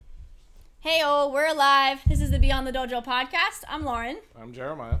We're alive. This is the Beyond the Dojo podcast. I'm Lauren. I'm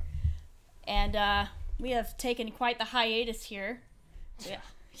Jeremiah. And we have taken quite the hiatus here.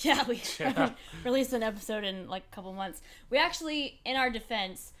 Yeah, we haven't released an episode in like a couple months. We actually, in our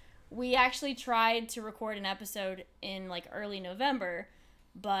defense, we actually tried to record an episode in like early November,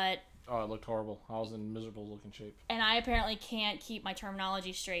 but... Oh, it looked horrible. I was in miserable looking shape. And I apparently can't keep my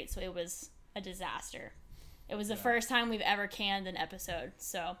terminology straight, so it was a disaster. It was the first time we've ever canned an episode,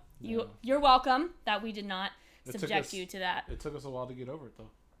 so you're welcome that we did not subject you to that. It took us a while to get over it, though.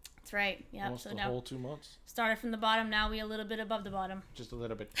 That's right. Yeah. Almost the whole 2 months. Started from the bottom. Now we a little bit above the bottom. Just a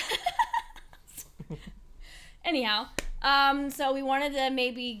little bit. Anyhow, so we wanted to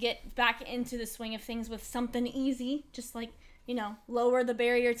maybe get back into the swing of things with something easy, just like, lower the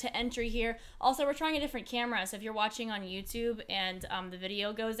barrier to entry here. Also, we're trying a different camera, so if you're watching on YouTube and the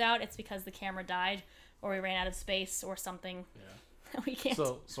video goes out, it's because the camera died or we ran out of space or something. Yeah. We can't.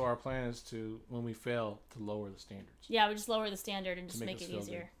 So our plan is to, when we fail, to lower the standards. Yeah, we just lower the standard and just make it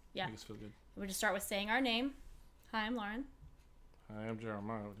easier. Good. Yeah. Make us feel good. We'll just start with saying our name. Hi, I'm Lauren. Hi, I'm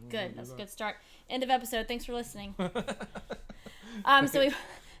Jeremiah. Good. That's a good start. End of episode. Thanks for listening.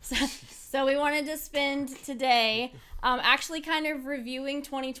 So we wanted to spend today actually kind of reviewing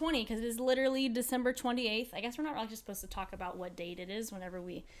 2020 because it is literally December 28th. I guess we're not really just supposed to talk about what date it is whenever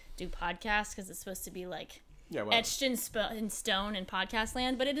we do podcasts because it's supposed to be like etched in stone in podcast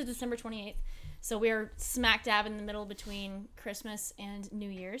land, but it is December 28th. So we're smack dab in the middle between Christmas and New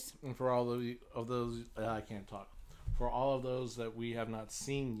Year's. And for all of those, I can't talk. For all of those that we have not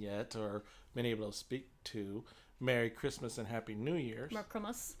seen yet or been able to speak to, Merry Christmas and Happy New Year's.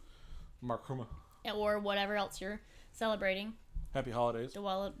 Markrumas. Markruma. Or whatever else you're celebrating. Happy holidays.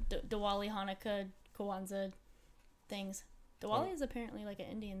 Diwali, Hanukkah, Kwanzaa things. Diwali is apparently like an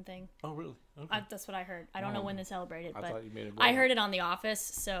Indian thing. Oh, really? Okay. That's what I heard. I don't know when they celebrate it, but thought you made it I heard it on The Office,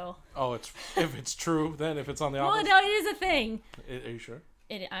 so... Oh, if it's true, then if it's on The Office... Well, no, it is a thing. Are you sure?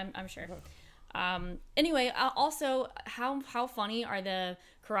 I'm sure. Anyway, also, how funny are the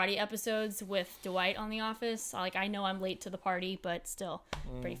karate episodes with Dwight on The Office? Like, I know I'm late to the party, but still,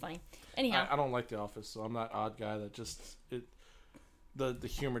 pretty funny. Anyhow. I don't like The Office, so I'm that odd guy that just... The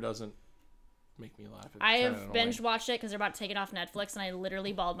humor doesn't make me laugh. I have binge watched it because they're about to take it off Netflix, and I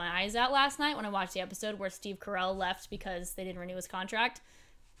literally bawled my eyes out last night when I watched the episode where Steve Carell left because they didn't renew his contract.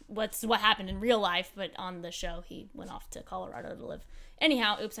 What happened in real life, but on the show he went off to Colorado to live.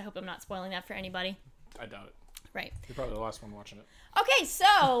 Anyhow, oops, I hope I'm not spoiling that for anybody. I doubt it. Right. You're probably the last one watching it. Okay,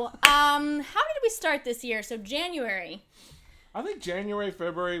 so how did we start this year? So January. I think January,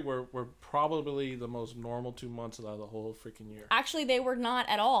 February were probably the most normal 2 months out of the whole freaking year. Actually, they were not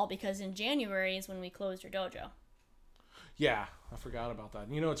at all because in January is when we closed your dojo. Yeah, I forgot about that.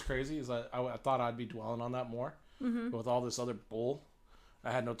 You know what's crazy is I thought I'd be dwelling on that more. Mm-hmm. But with all this other bull,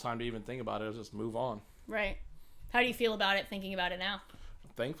 I had no time to even think about it. I was just move on. Right. How do you feel about it, thinking about it now?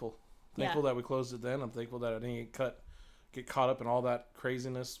 I'm thankful. Thankful that we closed it then. I'm thankful that I didn't get caught up in all that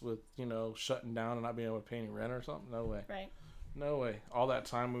craziness with, shutting down and not being able to pay any rent or something. No way. Right. No way. All that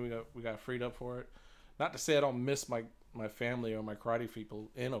time we got freed up for it. Not to say I don't miss my family or my karate people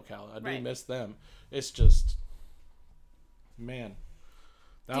in Ocala. I do miss them. It's just, man,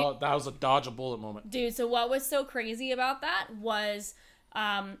 that was a dodge a bullet moment. Dude, so what was so crazy about that was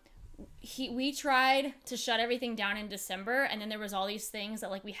we tried to shut everything down in December, and then there was all these things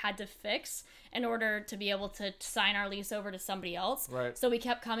that like we had to fix in order to be able to sign our lease over to somebody else. Right. So we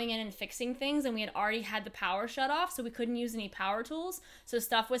kept coming in and fixing things, and we had already had the power shut off, so we couldn't use any power tools. So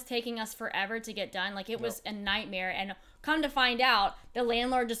stuff was taking us forever to get done. Like it was a nightmare. And come to find out, the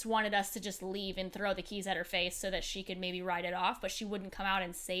landlord just wanted us to just leave and throw the keys at her face so that she could maybe write it off, but she wouldn't come out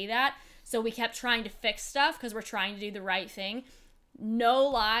and say that. So we kept trying to fix stuff because we're trying to do the right thing. No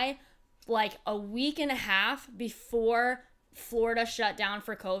lie, like a week and a half before Florida shut down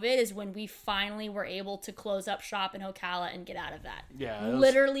for COVID is when we finally were able to close up shop in Ocala and get out of that. Yeah.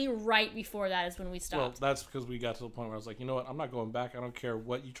 Literally right before that is when we stopped. Well, that's because we got to the point where I was like, you know what? I'm not going back. I don't care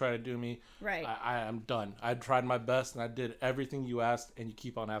what you try to do to me. Right. I am done. I tried my best and I did everything you asked, and you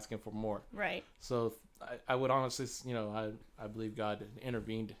keep on asking for more. Right. So I would honestly, I believe God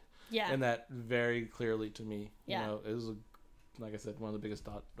intervened in that very clearly to me. Yeah. It was like I said, one of the biggest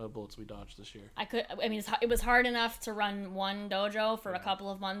bullets we dodged this year. It was hard enough to run one dojo for a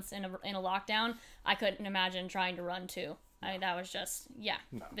couple of months in a lockdown. I couldn't imagine trying to run two. I mean, that was just,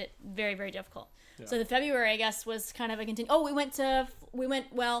 very, very difficult. Yeah. So the February, I guess, was kind of a continue. Oh, we went to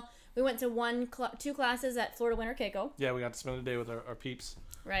two classes at Florida Winter Keiko. Yeah, we got to spend the day with our peeps.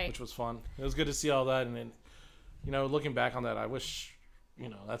 Right. Which was fun. It was good to see all that. And then, looking back on that, I wish...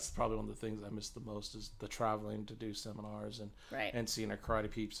 that's probably one of the things I miss the most is the traveling to do seminars and seeing our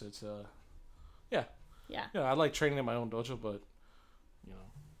karate peeps. It's Yeah. Yeah. Yeah, I like training in my own dojo, but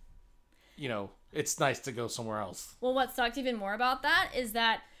it's nice to go somewhere else. Well, what sucked even more about that is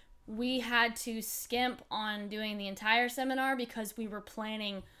that we had to skimp on doing the entire seminar because we were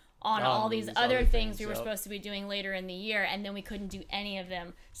planning on all these other things we were supposed to be doing later in the year, and then we couldn't do any of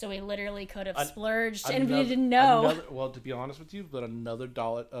them. So we literally could have splurged, and we didn't know. Well, to be honest with you, but another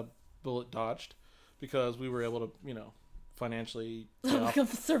bullet dodged, because we were able to, financially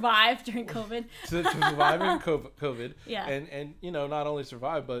survive during COVID. to survive in COVID. Yeah. And not only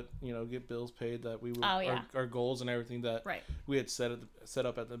survive, but get bills paid that we were our goals and everything that we had set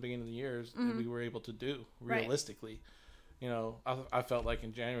up at the beginning of the years, and we were able to do realistically. I felt like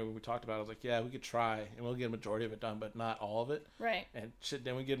in January when we talked about it, I was like, yeah, we could try and we'll get a majority of it done, but not all of it. Right. And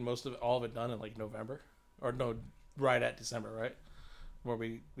then we get all of it done in like November, or no, right at December, right? Where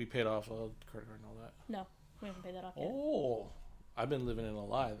we paid off a credit card and all that. No, we haven't paid that off yet. Oh, I've been living in a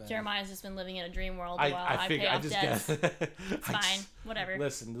lie then. Jeremiah's just been living in a dream world while I pay off debts. It's fine. Whatever.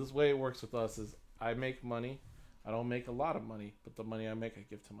 Listen, this way it works with us is I make money. I don't make a lot of money, but the money I make I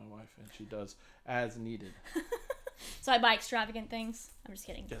give to my wife, and she does as needed. So I buy extravagant things. I'm just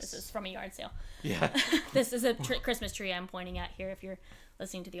kidding. Yes. This is from a yard sale. Yeah. This is a Christmas tree I'm pointing at here if you're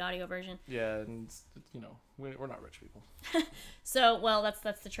listening to the audio version. Yeah, and we're not rich people. So, well,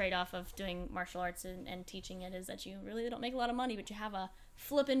 that's the trade-off of doing martial arts and teaching it, is that you really don't make a lot of money, but you have a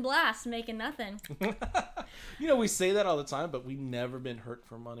flippin' blast making nothing. We say that all the time, but we never been hurt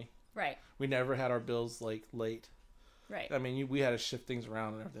for money. Right. We never had our bills like late. Right. I mean, we had to shift things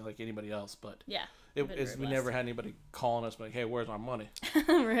around and everything like anybody else, but yeah. We never had anybody calling us like, "Hey, where's my money?"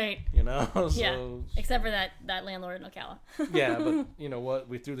 Right. So, yeah. Except for that landlord in Ocala. Yeah, but you know what?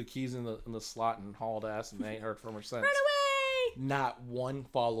 We threw the keys in the slot and hauled ass, and they ain't heard from her since. Run away! Not one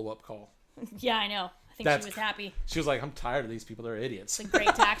follow-up call. Yeah, I know. I think she was happy. She was like, "I'm tired of these people. They're idiots." It's a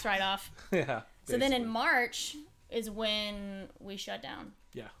great tax write-off. Yeah. So then in March is when we shut down.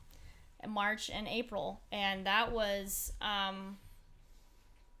 Yeah. In March and April, and that was.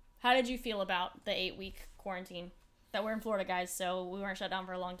 How did you feel about the 8-week quarantine? That we're in Florida, guys, so we weren't shut down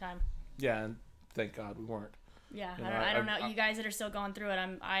for a long time. Yeah, and thank God we weren't. Yeah, I don't know. You guys that are still going through it,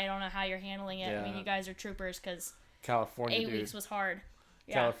 I don't know how you're handling it. Yeah. I mean, you guys are troopers, because California, 8 weeks was hard.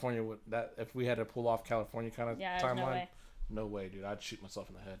 Yeah. California, if we had to pull off California kind of timeline, no way, dude. I'd shoot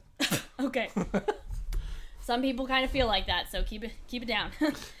myself in the head. Okay. Some people kind of feel like that, so keep it down.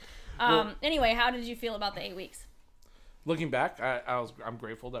 Anyway, how did you feel about the 8 weeks? Looking back, I'm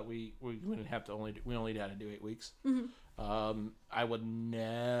grateful that we didn't have to we only had to do 8 weeks. Mm-hmm. I would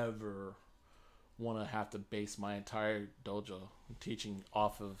never want to have to base my entire dojo teaching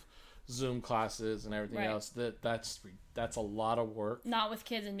off of Zoom classes and everything else. That's a lot of work. Not with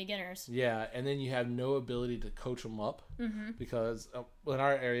kids and beginners. Yeah, and then you have no ability to coach them up, because in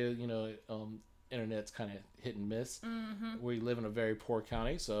our area, internet's kind of hit and miss. Mm-hmm. We live in a very poor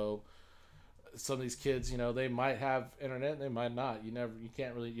county, so some of these kids, they might have internet, they might not. You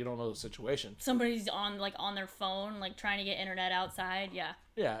don't know the situation. Somebody's on their phone, trying to get internet outside. Yeah.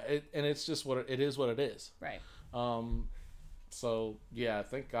 Yeah, and it's just what it is. What it is. Right. So yeah,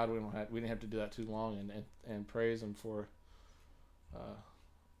 thank God we didn't have to do that too long, and praise Him for,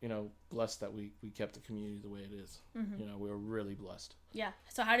 blessed that we kept the community the way it is. Mm-hmm. We were really blessed. Yeah.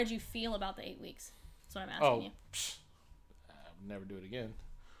 So how did you feel about the 8 weeks? That's what I'm asking you. I would never do it again.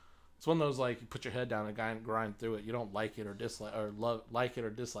 It's one of those, you put your head down and grind through it. You don't like it or dislike, or like it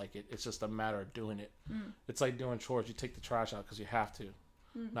or dislike it. It's just a matter of doing it. Mm. It's like doing chores. You take the trash out because you have to,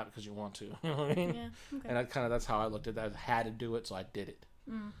 not because you want to. You know what I mean? Yeah. Okay. And that's how I looked at that. I had to do it, so I did it.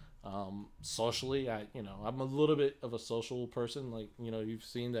 Mm. Socially, I'm a little bit of a social person. You've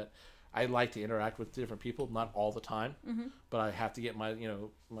seen that I like to interact with different people, not all the time, but I have to get my,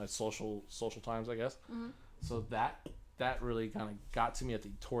 my social times, I guess. Mm-hmm. So that really kind of got to me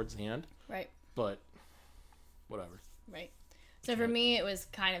towards the end. Right. But whatever. Right. So for me, it was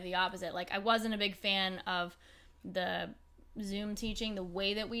kind of the opposite. I wasn't a big fan of the Zoom teaching, the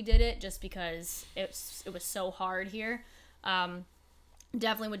way that we did it, just because it was so hard here.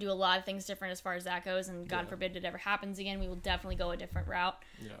 Definitely would do a lot of things different as far as that goes, and God forbid it ever happens again, we will definitely go a different route.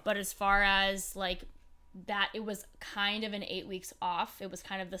 Yeah. But as far as that, it was kind of an 8 weeks off. It was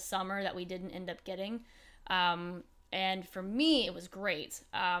kind of the summer that we didn't end up getting. And for me, it was great.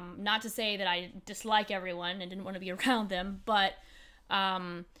 Not to say that I dislike everyone and didn't want to be around them, but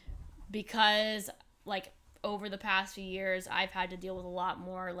because over the past few years, I've had to deal with a lot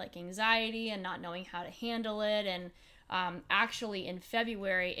more anxiety and not knowing how to handle it. And actually in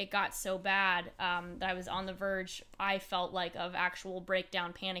February, it got so bad that I was on the verge, I felt of actual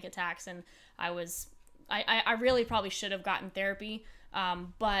breakdown panic attacks. And I really probably should have gotten therapy.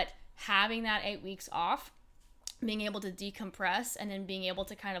 But having that 8 weeks off, being able to decompress, and then being able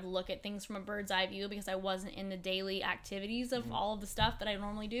to kind of look at things from a bird's eye view, because I wasn't in the daily activities of all of the stuff that I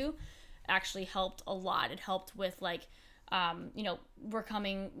normally do, actually helped a lot. It helped with like, you know,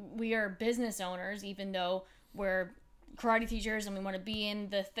 we are business owners, even though we're karate teachers and we want to be in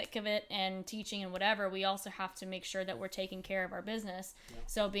the thick of it and teaching and whatever, we also have to make sure that we're taking care of our business. Yeah.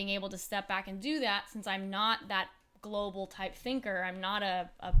 So being able to step back and do that, since I'm not that global type thinker, I'm not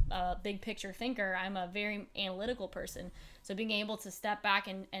a big picture thinker, I'm a very analytical person. So being able to step back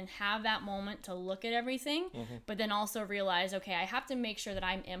and have that moment to look at everything, but then also realize, okay, I have to make sure that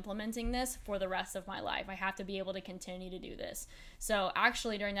I'm implementing this for the rest of my life. I have to be able to continue to do this. So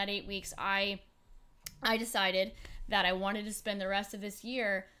actually during that 8 weeks, I decided that I wanted to spend the rest of this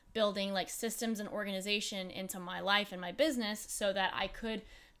year building like systems and organization into my life and my business, so that I could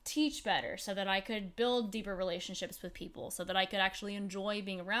teach better, so that I could build deeper relationships with people, so that I could actually enjoy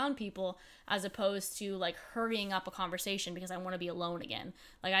being around people, as opposed to like hurrying up a conversation because I want to be alone again.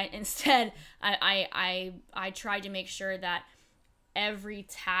 Like I tried to make sure that every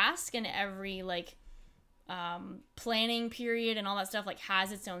task and every like planning period and all that stuff like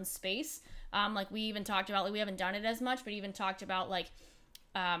has its own space. Like we even talked about, like we haven't done it as much, but even talked about like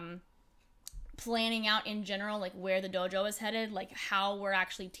planning out in general, like where the dojo is headed, like how we're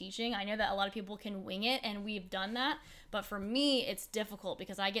actually teaching. I know that a lot of people can wing it, and we've done that, but for me it's difficult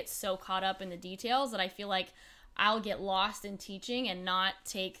because I get so caught up in the details that I feel like I'll get lost in teaching and not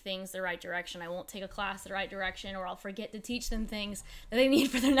take things the right direction. I won't take a class the right direction, or I'll forget to teach them things that they need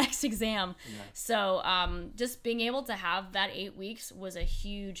for their next exam. Yeah. So just being able to have that 8 weeks was a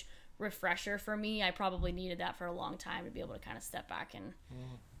huge refresher for me. I probably needed that for a long time to be able to kind of step back and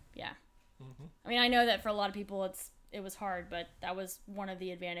yeah. I mean, I know that for a lot of people it was hard, but that was one of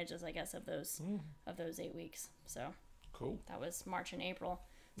the advantages, I guess, of those 8 weeks. So cool. That was March and April.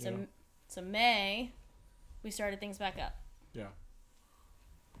 So May, we started things back up. Yeah.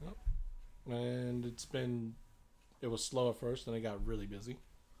 Yep. And it was slow at first, then it got really busy.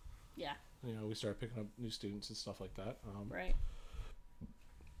 Yeah. You know, we started picking up new students and stuff like that. Right.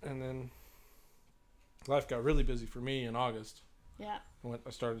 And then life got really busy for me in August. Yeah. I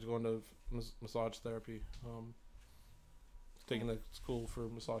started going to massage therapy. Taking the school for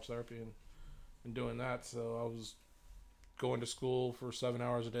massage therapy and doing that. So I was going to school for 7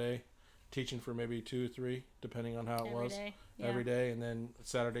 hours a day, teaching for maybe 2 or 3, depending on how it was. Every day. And then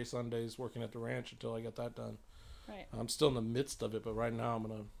Saturday, Sundays working at the ranch until I got that done. Right. I'm still in the midst of it, but right now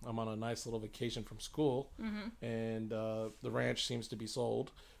I'm on a nice little vacation from school, and the ranch seems to be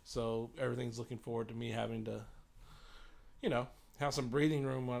sold. So everything's looking forward to me having to, you know, have some breathing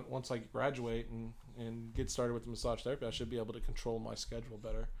room once I graduate and get started with the massage therapy. I should be able to control my schedule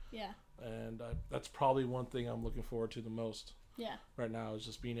better. Yeah. And that's probably one thing I'm looking forward to the most. Yeah. Right now is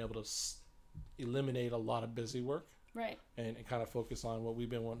just being able to eliminate a lot of busy work. Right. And kind of focus on what we've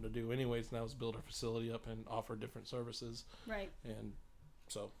been wanting to do anyways. Now is build our facility up and offer different services. Right. And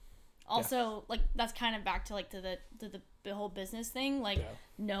so. Also, like that's kind of back to like to the whole business thing, like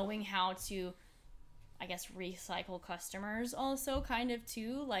knowing how to, I guess, recycle customers also kind of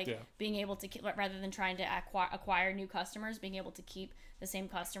too, like being able to rather than trying to acquire new customers, being able to keep the same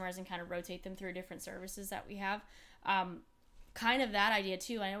customers and kind of rotate them through different services that we have. Kind of that idea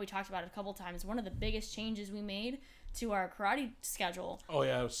too. I know we talked about it a couple times. One of the biggest changes we made to our karate schedule. Oh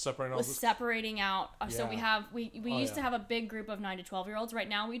yeah, separating out. So we used to have a big group of 9 to 12-year-olds. Right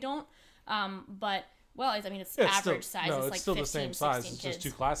now we don't. But it's average size. No, it's like still 15, the same size. It's just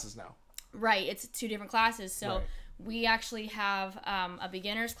 2 classes now. Right, it's 2 different classes. So we actually have a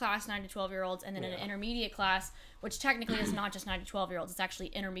beginner's class, 9 to 12-year-olds, and then an intermediate class, which technically is not just 9 to 12-year-olds. It's actually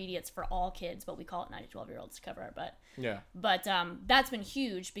intermediates for all kids, but we call it 9 to 12-year-olds to cover our butt. Yeah. But that's been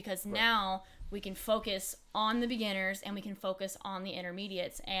huge because now we can focus on the beginners and we can focus on the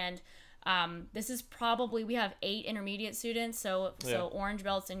intermediates. And this is probably, we have 8 intermediate students, so orange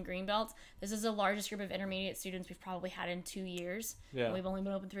belts and green belts. This is the largest group of intermediate students we've probably had in 2 years. Yeah. We've only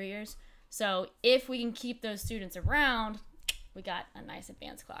been open 3 years. So if we can keep those students around, we got a nice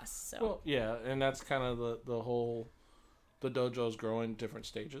advanced class. So. Well, yeah, and that's kind of the dojo's growing different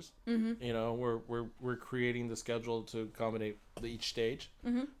stages. Mm-hmm. You know, we're creating the schedule to accommodate each stage.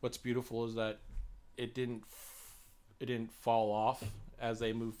 Mm-hmm. What's beautiful is that it didn't fall off as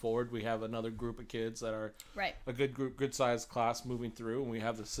they move forward. We have another group of kids that are a good sized class moving through, and we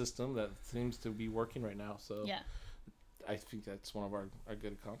have the system that seems to be working right now. So yeah. I think that's one of our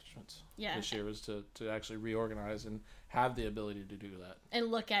good accomplishments this year is to actually reorganize and have the ability to do that. And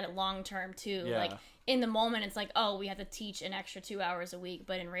look at it long term too. Yeah. Like in the moment it's like, oh, we have to teach an extra 2 hours a week,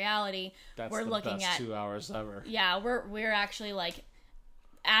 but in reality we're looking at 2 hours ever. Yeah, we're actually like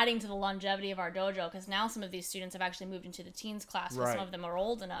adding to the longevity of our dojo, because now some of these students have actually moved into the teens class, because some of them are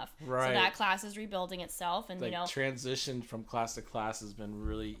old enough. Right. So that class is rebuilding itself, and transition from class to class has been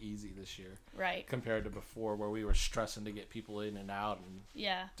really easy this year. Right. Compared to before, where we were stressing to get people in and out, and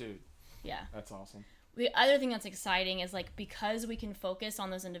dude. Yeah. That's awesome. The other thing that's exciting is, like, because we can focus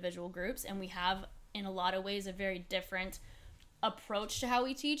on those individual groups, and we have, in a lot of ways, a very different approach to how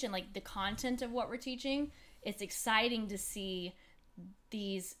we teach and, like, the content of what we're teaching, it's exciting to see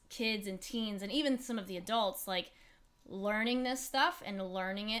these kids and teens and even some of the adults, like, learning this stuff and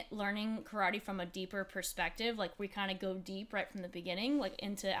learning karate from a deeper perspective. Like, we kind of go deep right from the beginning, like,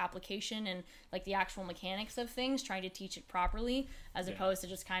 into application and, like, the actual mechanics of things, trying to teach it properly, as opposed to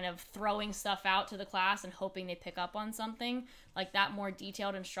just kind of throwing stuff out to the class and hoping they pick up on something. Like, that more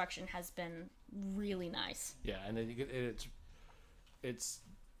detailed instruction has been really nice. Yeah, and it's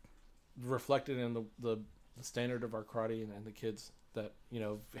reflected in the standard of our karate and the kids that, you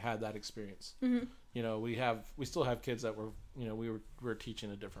know, had that experience. Mm-hmm. You know, we still have kids that were, you know, we're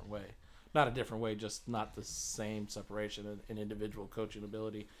teaching a different way. Not a different way, just not the same separation and individual coaching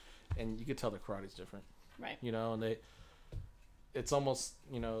ability. And you could tell the karate's different. Right. You know, and it's almost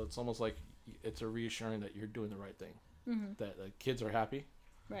like it's a reassuring that you're doing the right thing. Mm-hmm. That the kids are happy.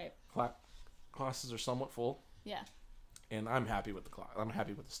 Right. Classes are somewhat full. Yeah. And I'm happy with the class. I'm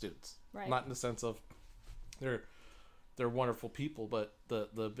happy with the students. Right. Not in the sense of they're wonderful people, but the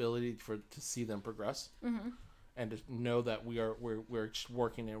ability to see them progress, mm-hmm. and to know that we're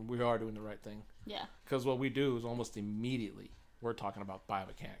working and we are doing the right thing. Yeah. Because what we do is almost immediately we're talking about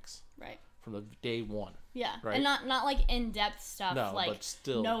biomechanics. Right. From the day one. Yeah. Right? And not like in-depth stuff, no, like but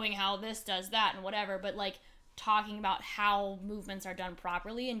still knowing how this does that and whatever, but like talking about how movements are done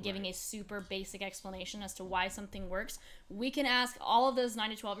properly and giving a super basic explanation as to why something works. We can ask all of those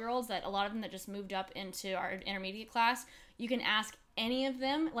 9 to 12-year-olds, that a lot of them that just moved up into our intermediate class, you can ask any of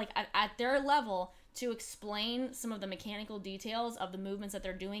them, like at their level, to explain some of the mechanical details of the movements that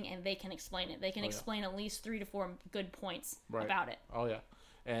they're doing, and they can explain it. They can explain at least 3 to 4 good points about it. Oh, yeah.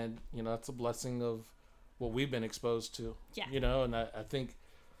 And, you know, that's a blessing of what we've been exposed to. Yeah. You know, and I think,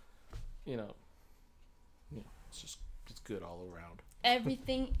 you know, it's good all around.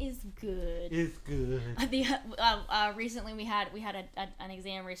 Everything is good. It's good. Recently we had an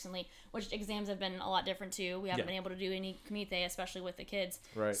exam recently, which exams have been a lot different too. We haven't been able to do any kumite, especially with the kids.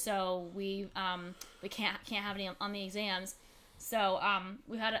 Right. So we can't have any on the exams. So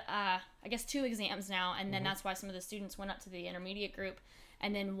we had I guess 2 exams now, and then that's why some of the students went up to the intermediate group,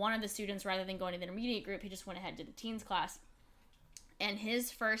 and then one of the students, rather than going to the intermediate group, he just went ahead to the teens class. And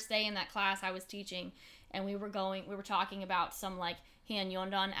his first day in that class, I was teaching, and we were talking about some like Han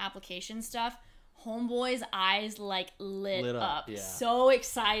Yondan application stuff. Homeboy's eyes like lit up. Yeah. So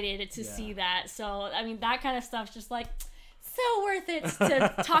excited to see that. So I mean, that kind of stuff's just like so worth it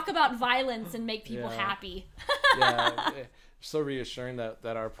to talk about violence and make people happy. So reassuring that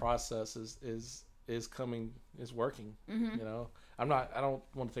our process is working. Mm-hmm. You know, I don't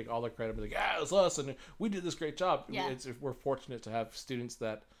want to take all the credit, but like, it's us and we did this great job. Yeah. We're fortunate to have students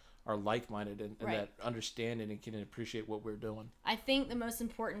that are like-minded and that understand it and can appreciate what we're doing. I think the most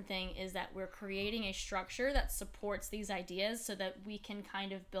important thing is that we're creating a structure that supports these ideas so that we can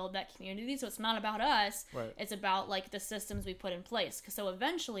kind of build that community. So it's not about us. Right. It's about like the systems we put in place. So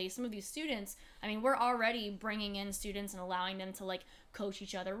eventually some of these students, I mean, we're already bringing in students and allowing them to like coach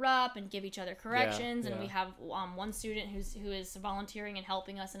each other up and give each other corrections. And we have one student who is volunteering and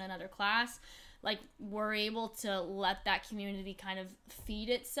helping us in another class. Like, we're able to let that community kind of feed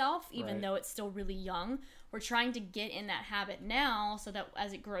itself, even though it's still really young. We're trying to get in that habit now so that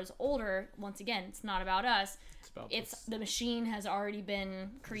as it grows older, once again, it's not about us. It's the machine has already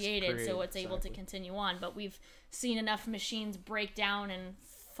been created, so it's able to continue on. But we've seen enough machines break down and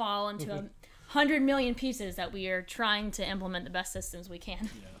fall into 100 million pieces that we are trying to implement the best systems we can.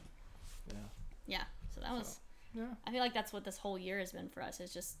 Yeah. So that was... Yeah. I feel like that's what this whole year has been for us,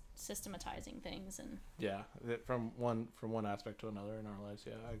 is just systematizing things. And from one aspect to another in our lives.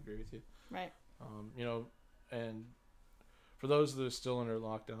 I agree with you. Right. You know, and for those that are still under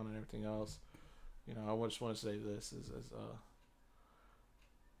lockdown and everything else, you know, I just want to say this is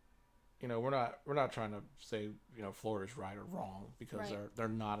you know, we're not trying to say, you know, Florida's right or wrong because they're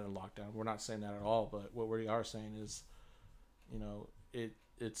not in lockdown. We're not saying that at all. But what we are saying is, you know,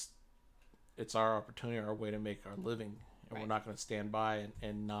 it's our opportunity, our way to make our living, and we're not going to stand by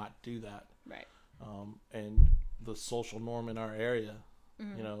and not do that. Right. And the social norm in our area,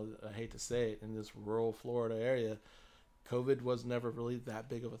 you know, I hate to say it, in this rural Florida area, COVID was never really that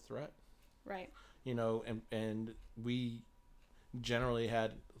big of a threat. Right. You know, and we generally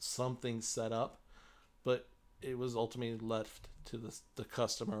had something set up, but it was ultimately left to the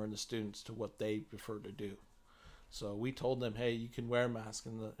customer and the students to what they prefer to do. So we told them, hey, you can wear a mask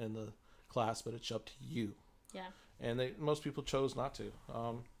in the class, but it's up to you. Yeah. And most people chose not to.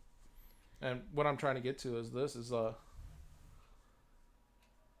 And what I'm trying to get to is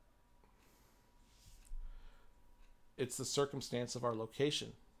it's the circumstance of our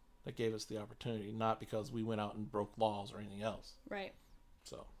location that gave us the opportunity, not because we went out and broke laws or anything else. Right.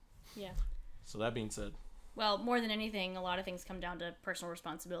 So. Yeah. So that being said. Well, more than anything, a lot of things come down to personal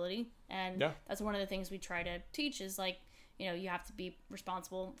responsibility. And that's one of the things we try to teach is, like, you know, you have to be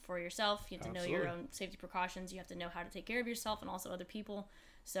responsible for yourself. You have to know your own safety precautions. You have to know how to take care of yourself and also other people.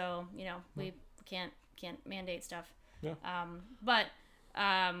 So, you know, we can't mandate stuff. Yeah. But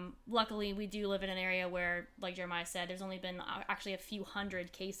luckily, we do live in an area where, like Jeremiah said, there's only been actually a few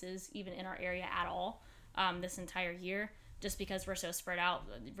hundred cases even in our area at all this entire year. Just because we're so spread out,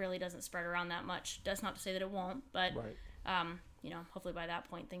 it really doesn't spread around that much. That's not to say that it won't, but you know, hopefully by that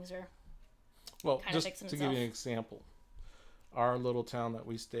point things are kind of fixing to itself. Give you an example, our little town that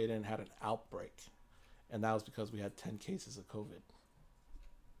we stayed in had an outbreak, and that was because we had 10 cases of COVID.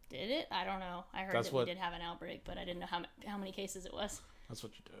 Did it? I don't know. I heard we did have an outbreak, but I didn't know how many cases it was. That's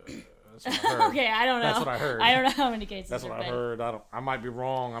what you do. That's what I heard. Okay, I don't know. That's what I heard. I don't know how many cases. That's what I heard. I might be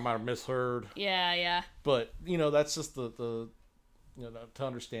wrong. I might have misheard. Yeah. But you know, that's just the you know, to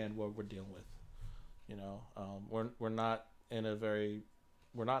understand what we're dealing with. You know, we're not in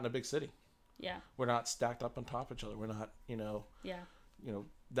a big city. Yeah. We're not stacked up on top of each other. We're not, you know. Yeah. You know,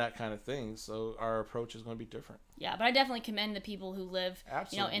 that kind of thing. So our approach is going to be different. Yeah, but I definitely commend the people who live,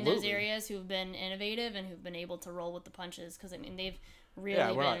 Absolutely. you know, in those areas who've been innovative and who've been able to roll with the punches. Because I mean, they've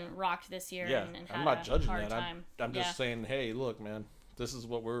really been rocked this year. Yeah, and had I'm not judging hard that. Time. I'm just saying, hey, look, man, this is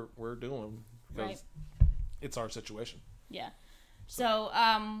what we're doing because it's our situation. Yeah. So,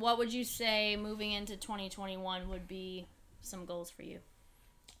 what would you say moving into 2021 would be some goals for you?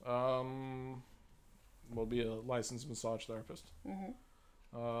 We'll be a licensed massage therapist. Mm-hmm.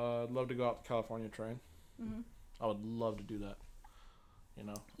 I'd love to go out to California and train. Mm-hmm. I would love to do that. You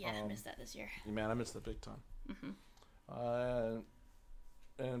know. Yeah, I missed that this year. Man, I missed that big time. Mm-hmm.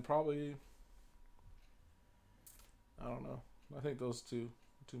 And probably, I don't know. I think those two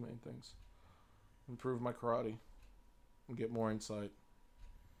main things: improve my karate, and get more insight,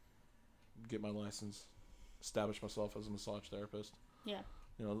 get my license, establish myself as a massage therapist. Yeah.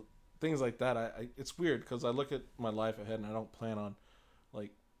 You know, things like that. I it's weird because I look at my life ahead and I don't plan on,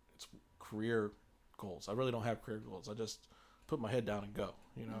 like, it's career goals. I really don't have career goals. I just put my head down and go.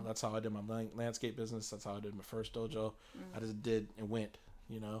 You know, that's how I did my landscape business. That's how I did my first dojo. I just did and went.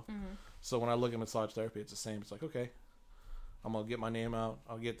 You know, so when I look at massage therapy, it's the same. It's like, okay, I'm gonna get my name out.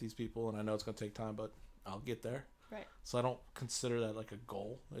 I'll get these people, and I know it's gonna take time, but I'll get there. Right. So I don't consider that like a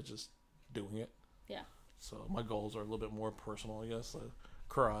goal. It's just doing it. Yeah. So my goals are a little bit more personal, I guess.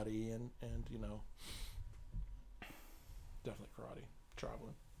 Karate and you know, definitely karate,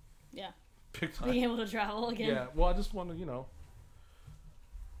 traveling. Yeah. Big time. Being able to travel again. Yeah. Well, I just want to, you know,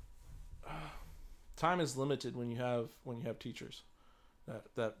 time is limited when you have teachers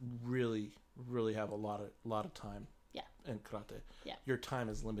that really have a lot of time. Yeah. In karate. Yeah. Your time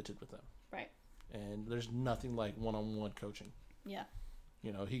is limited with them. Right. And there's nothing like one-on-one coaching. Yeah.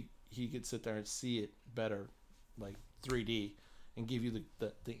 You know, he could sit there and see it better, like 3D, and give you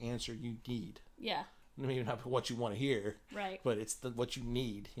the answer you need. Yeah. I mean, not what you want to hear. Right. But it's what you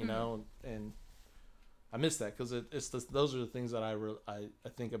need, you know, and I miss that because those are the things that I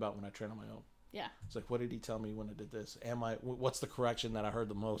think about when I train on my own. Yeah. It's like, what did he tell me when I did this? What's the correction that I heard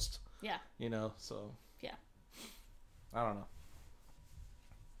the most? Yeah. You know, so. Yeah. I don't know.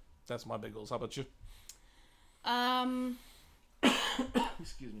 That's my big goals. How about you?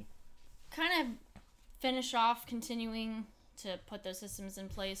 Excuse me. Kind of finish off continuing to put those systems in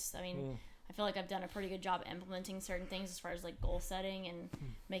place. I mean, I feel like I've done a pretty good job implementing certain things as far as like goal setting and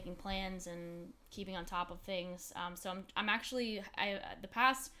making plans and keeping on top of things. So I'm actually, the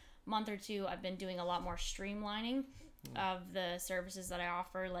past month or two, I've been doing a lot more streamlining of the services that I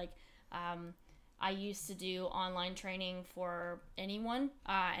offer. Like, I used to do online training for anyone,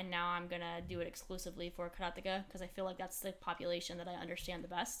 and now I'm going to do it exclusively for karateka because I feel like that's the population that I understand the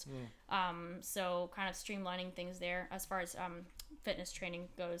best. So kind of streamlining things there as far as fitness training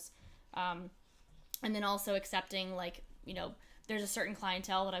goes. And then also accepting, like, you know, there's a certain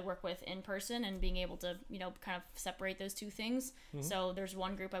clientele that I work with in person and being able to, you know, kind of separate those two things. So there's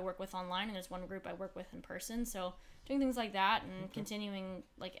one group I work with online and there's one group I work with in person. So doing things like that and continuing,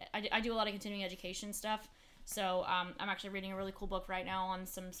 like, I do a lot of continuing education stuff. So I'm actually reading a really cool book right now on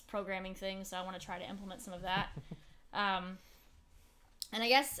some programming things. So I want to try to implement some of that. And I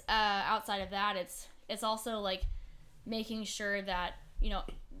guess outside of that, it's it's also like making sure that,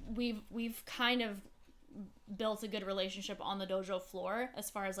 we've kind of built a good relationship on the dojo floor as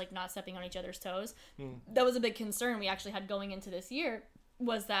far as like not stepping on each other's toes. That was a big concern we actually had going into this year,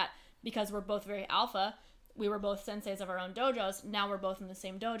 was that because we're both very alpha, we were both senseis of our own dojos, now we're both in the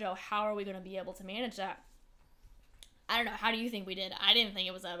same dojo, how are we going to be able to manage that? I don't know, how do you think we did? I didn't think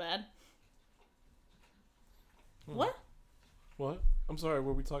it was that bad. What? I'm sorry,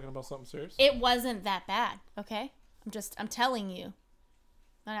 were we talking about something serious? It wasn't that bad, okay? I'm telling you.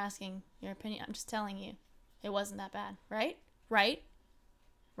 Not asking your opinion. I'm just telling you. It wasn't that bad, right? Right?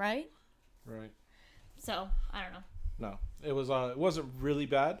 So, I don't know. No. It wasn't really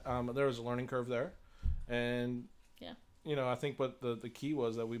bad. There was a learning curve there. And yeah. I think what the key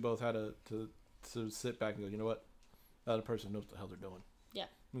was that we both had to sit back and go, you know what? The other person knows what the hell they're doing. Yeah.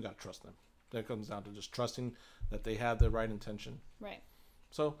 We got to trust them. That comes down to just trusting that they have the right intention. Right.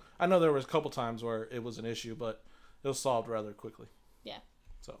 So, I know there was a couple times where it was an issue, but it was solved rather quickly. Yeah.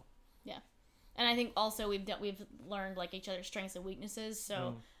 So. Yeah. And I think also we've learned like each other's strengths and weaknesses.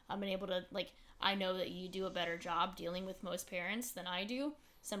 So I've been able to like, I know that you do a better job dealing with most parents than I do.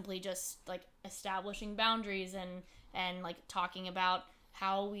 Simply just like establishing boundaries and like talking about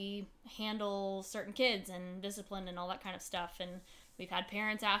how we handle certain kids and discipline and all that kind of stuff. And we've had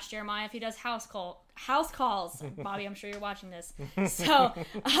parents ask Jeremiah if he does house calls. Bobby, I'm sure you're watching this. So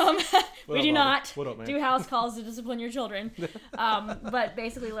we do not do house calls to discipline your children. But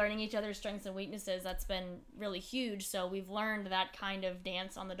basically learning each other's strengths and weaknesses, that's been really huge. So we've learned that kind of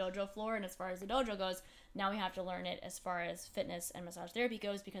dance on the dojo floor. And as far as the dojo goes, now we have to learn it as far as fitness and massage therapy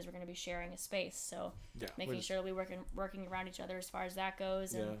goes, because we're going to be sharing a space. So making sure that we working around each other as far as that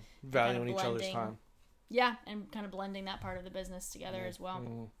goes. And valuing each other's time. Yeah, and kind of blending that part of the business together as well.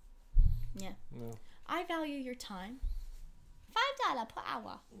 Mm-hmm. Yeah. I value your time. $5 per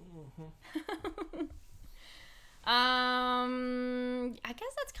hour. Mm-hmm. I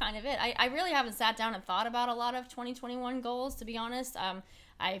guess that's kind of it. I really haven't sat down and thought about a lot of 2021 goals, to be honest.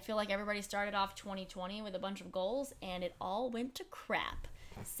 I feel like everybody started off 2020 with a bunch of goals, and it all went to crap.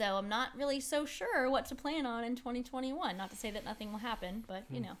 So I'm not really so sure what to plan on in 2021. Not to say that nothing will happen, but,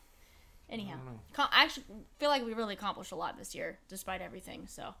 Anyhow, I actually feel like we really accomplished a lot this year, despite everything.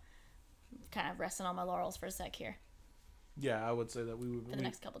 So, kind of resting on my laurels for a sec here. Yeah, I would say that for the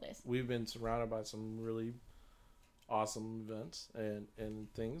next couple of days. We've been surrounded by some really awesome events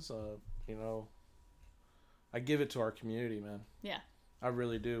and things. I give it to our community, man. Yeah. I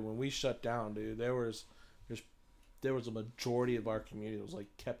really do. When we shut down, dude, there was a majority of our community that was like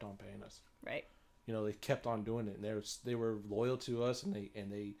kept on paying us. Right. They kept on doing it, and they were loyal to us, and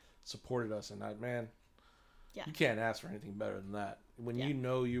they supported us, and you can't ask for anything better than that. When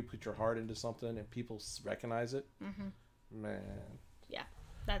you put your heart into something and people recognize it, man. Yeah,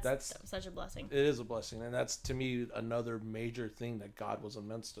 that's such a blessing. It is a blessing, and that's to me another major thing that God was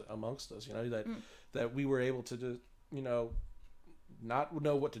amongst us. That we were able to just not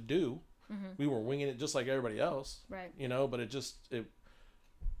know what to do. Mm-hmm. We were winging it just like everybody else, right? But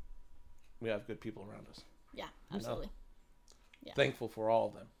we have good people around us. Yeah, absolutely. Yeah. Thankful for all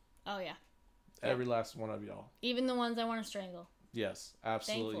of them. Oh yeah. Every last one of y'all. Even the ones I want to strangle. Yes,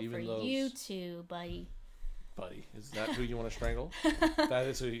 absolutely. Thankful even for those. You too, buddy. Buddy, is that who you want to strangle? That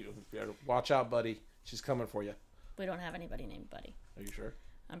is who you. Watch out, buddy. She's coming for you. We don't have anybody named Buddy. Are you sure?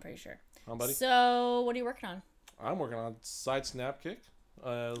 I'm pretty sure. Buddy. So, what are you working on? I'm working on side snap kick,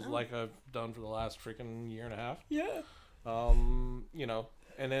 like I've done for the last freaking year and a half. Yeah.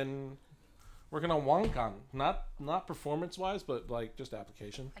 And then working on Wankan, not performance wise, but like just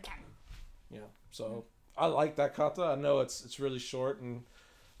application. Okay. So I like that kata. I know it's really short, and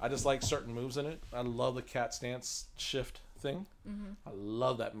I just like certain moves in it. I love the cat stance shift thing. Mm-hmm. I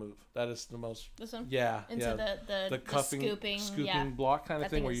love that move. That is the most. This one. Yeah. Into the cuffing, scooping block kind of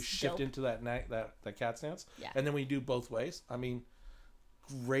thing where you shift into that cat stance. Yeah. And then when you do both ways, I mean,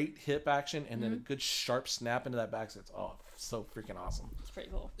 great hip action and then a good sharp snap into that back stance. Oh, so freaking awesome. It's pretty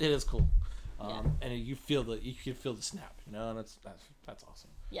cool. It is cool. And you can feel the snap, and that's awesome.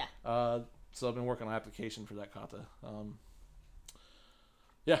 Yeah. So I've been working on application for that kata.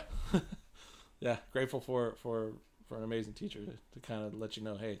 Yeah. Yeah. Grateful for an amazing teacher to kind of let you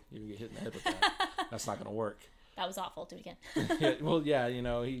know, hey, you can get hit in the head with that. That's not going to work. That was awful. Do it again. Yeah, well, yeah,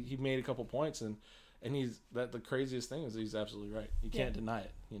 he made a couple points, and the craziest thing is he's absolutely right. You can't deny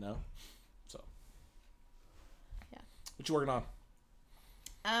it, So. Yeah. What you working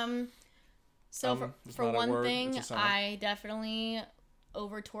on? So for one thing, I definitely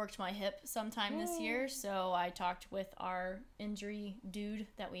over-torqued my hip sometime this year. So I talked with our injury dude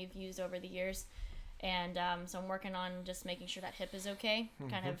that we've used over the years, And so I'm working on just making sure that hip is okay,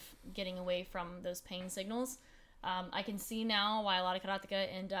 kind of getting away from those pain signals. I can see now why a lot of karateka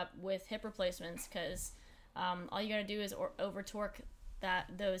end up with hip replacements, because all you gotta do is over torque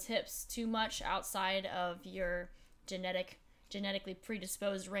those hips too much outside of your genetically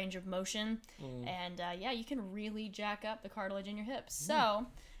predisposed range of motion, and you can really jack up the cartilage in your hips. So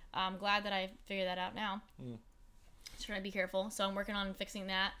I'm glad that I figured that out now. Just trying to be careful. So I'm working on fixing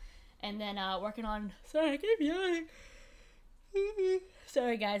that. And then working on... Sorry, I keep yawning.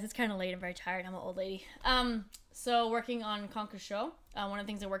 Sorry, guys. It's kind of late. I'm very tired. I'm an old lady. So working on Konkusho. One of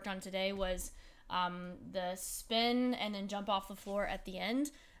the things I worked on today was the spin and then jump off the floor at the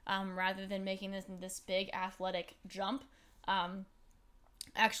end. Rather than making this big athletic jump.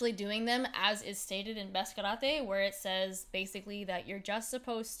 Actually doing them as is stated in Best Karate, where it says basically that you're just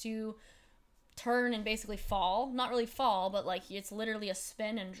supposed to turn and basically fall, not really fall, but like it's literally a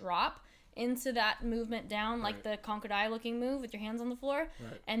spin and drop into that movement down, like the Konkudai looking move with your hands on the floor,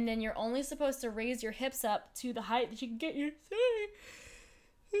 and then you're only supposed to raise your hips up to the height that you can get your...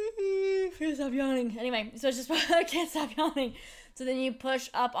 Can't stop yawning. Anyway, so it's just... I can't stop yawning. So then you push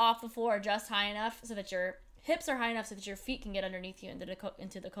up off the floor just high enough so that your hips are high enough so that your feet can get underneath you into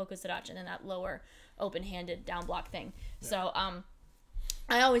the Kokusadachi, and then that lower open-handed down block thing. So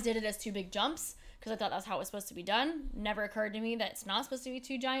I always did it as 2 big jumps because I thought that's how it was supposed to be done. Never occurred to me that it's not supposed to be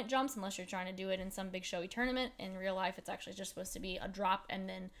 2 giant jumps unless you're trying to do it in some big showy tournament. In real life, it's actually just supposed to be a drop and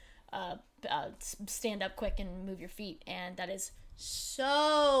then stand up quick and move your feet. And that is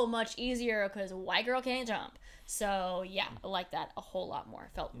so much easier because white girl can't jump. So yeah, I like that a whole lot more.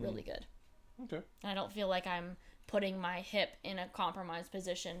 It felt really good. Okay. And I don't feel like I'm putting my hip in a compromised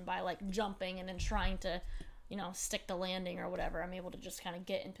position by like jumping and then trying to, stick the landing or whatever. I'm able to just kind of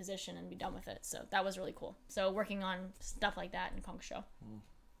get in position and be done with it. So that was really cool. So working on stuff like that in Konkusho.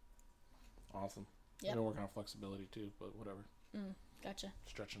 Awesome. Yep. You're working on flexibility too, but whatever. Gotcha.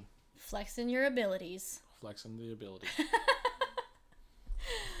 Stretching. Flexing your abilities. Flexing the ability.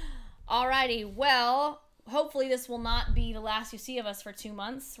 Alrighty. Well, hopefully this will not be the last you see of us for 2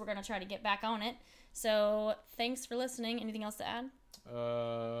 months. We're going to try to get back on it. So thanks for listening. Anything else to add?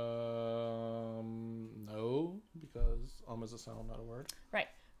 No, because is a sound, not a word. Right.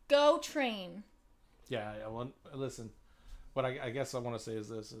 Go train. Yeah, listen. What I guess I want to say is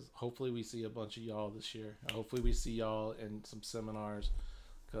this: is hopefully we see a bunch of y'all this year. Hopefully we see y'all in some seminars,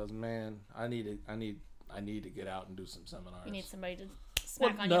 because man, I need to get out and do some seminars. You need somebody to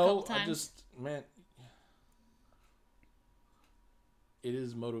smack on you a couple times. It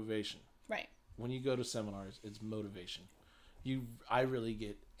is motivation. Right. When you go to seminars, it's motivation. I really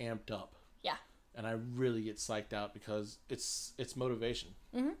get amped up. Yeah. And I really get psyched out because it's motivation.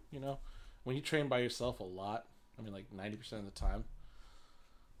 Mm-hmm. When you train by yourself a lot, like 90% of the time,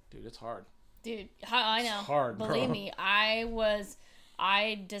 dude, it's hard. Dude, I know. It's hard, Believe bro. me,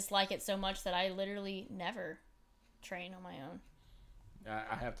 I dislike it so much that I literally never train on my own.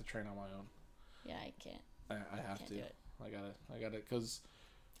 I have to train on my own. Yeah, I can't. I have can't to. Do it. I gotta, because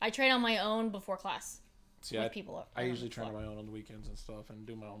I train on my own before class. See, I usually train on my own on the weekends and stuff and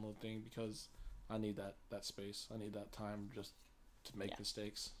do my own little thing because I need that space. I need that time just to make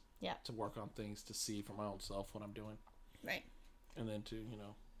mistakes. Yeah. To work on things, to see for my own self what I'm doing. Right. And then to,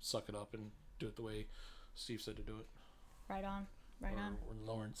 suck it up and do it the way Steve said to do it. Right on. Right on. Or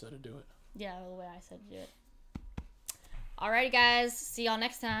Lauren said to do it. Yeah, the way I said to do it. Alrighty, guys. See y'all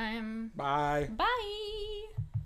next time. Bye. Bye.